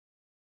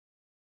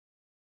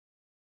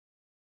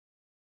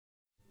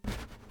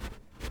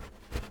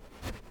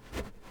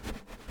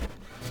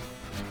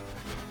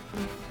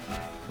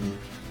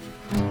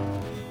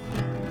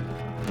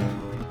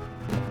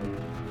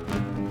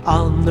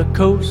the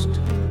coast,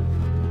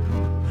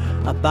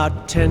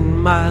 about 10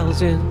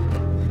 miles in.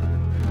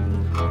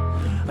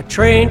 A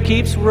train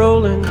keeps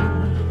rolling,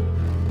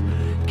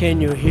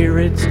 can you hear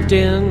its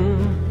din?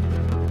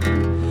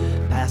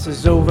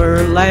 Passes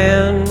over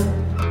land,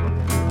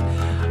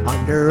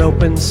 under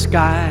open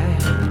sky.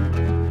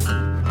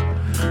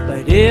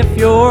 But if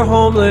you're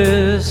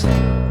homeless,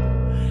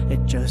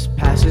 it just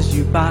passes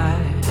you by.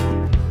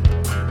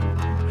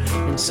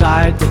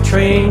 Inside the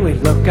train we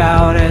look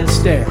out and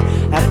stare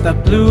at the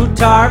blue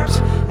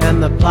tarps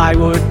and the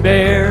plywood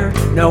bare.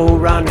 No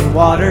running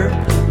water,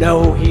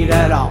 no heat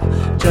at all,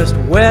 just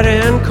wet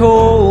and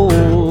cold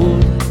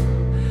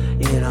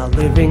in a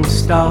living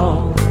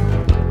stall.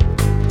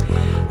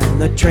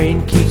 And the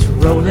train keeps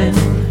rolling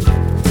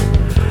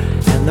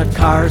and the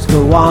cars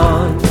go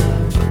on,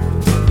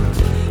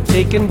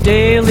 taking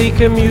daily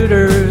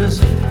commuters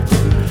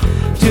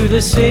to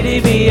the city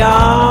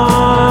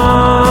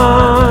beyond.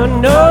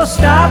 No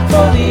stop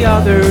for the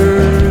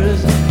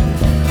others,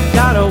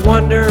 gotta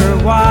wonder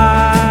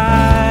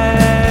why.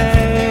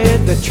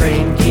 The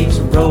train keeps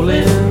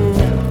rolling,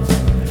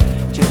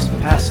 just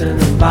passing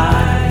them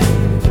by.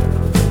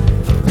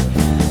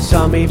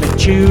 Some even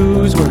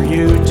choose, were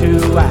you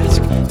to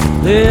ask,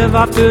 live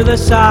off to the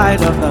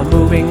side of the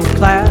moving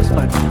class.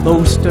 But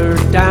most are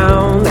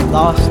down, they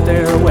lost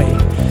their way,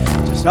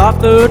 just off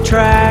the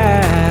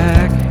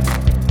track,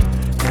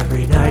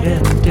 every night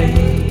and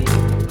day.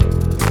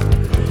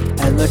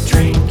 And the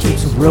train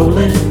keeps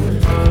rolling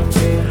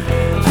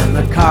and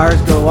the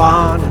cars go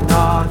on and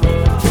on,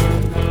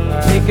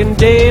 taking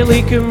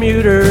daily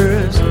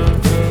commuters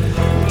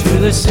to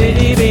the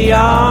city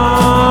beyond.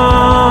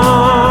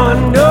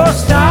 No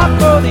stop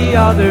for the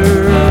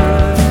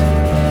others,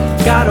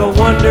 gotta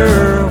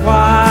wonder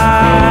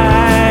why.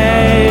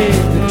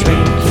 The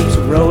train keeps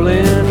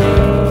rolling,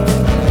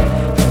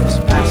 just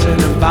passing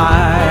them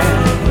by.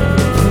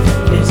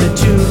 Is it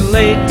too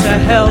late to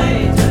help?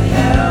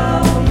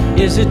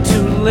 Is it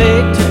too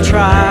late to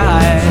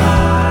try?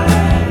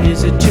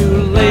 Is it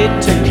too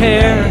late to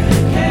care?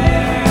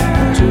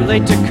 Too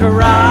late to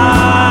cry?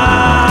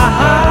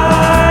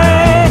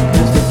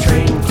 'Cause the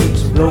train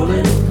keeps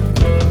rolling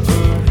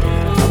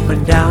up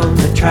and down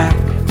the track.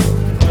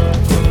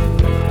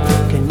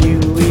 Can you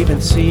even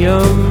see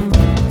 'em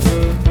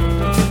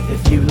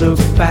if you look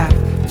back?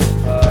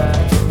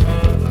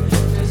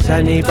 Does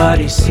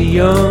anybody see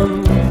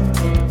 'em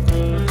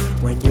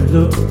when you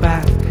look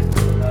back?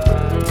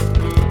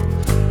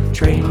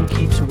 Train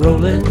keeps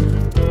rolling,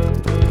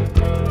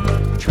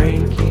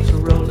 train keeps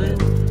rolling.